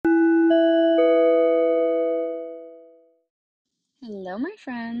Hello, my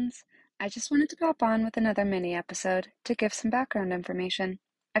friends. I just wanted to pop on with another mini episode to give some background information.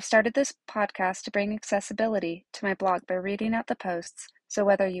 I've started this podcast to bring accessibility to my blog by reading out the posts, so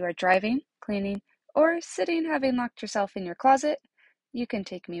whether you are driving, cleaning, or sitting having locked yourself in your closet, you can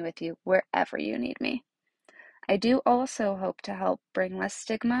take me with you wherever you need me. I do also hope to help bring less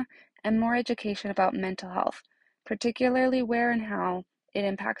stigma and more education about mental health, particularly where and how it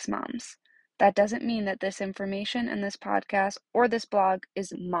impacts moms. That doesn't mean that this information and this podcast or this blog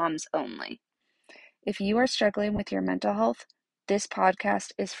is moms only. If you are struggling with your mental health, this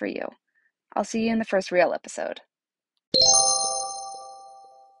podcast is for you. I'll see you in the first real episode.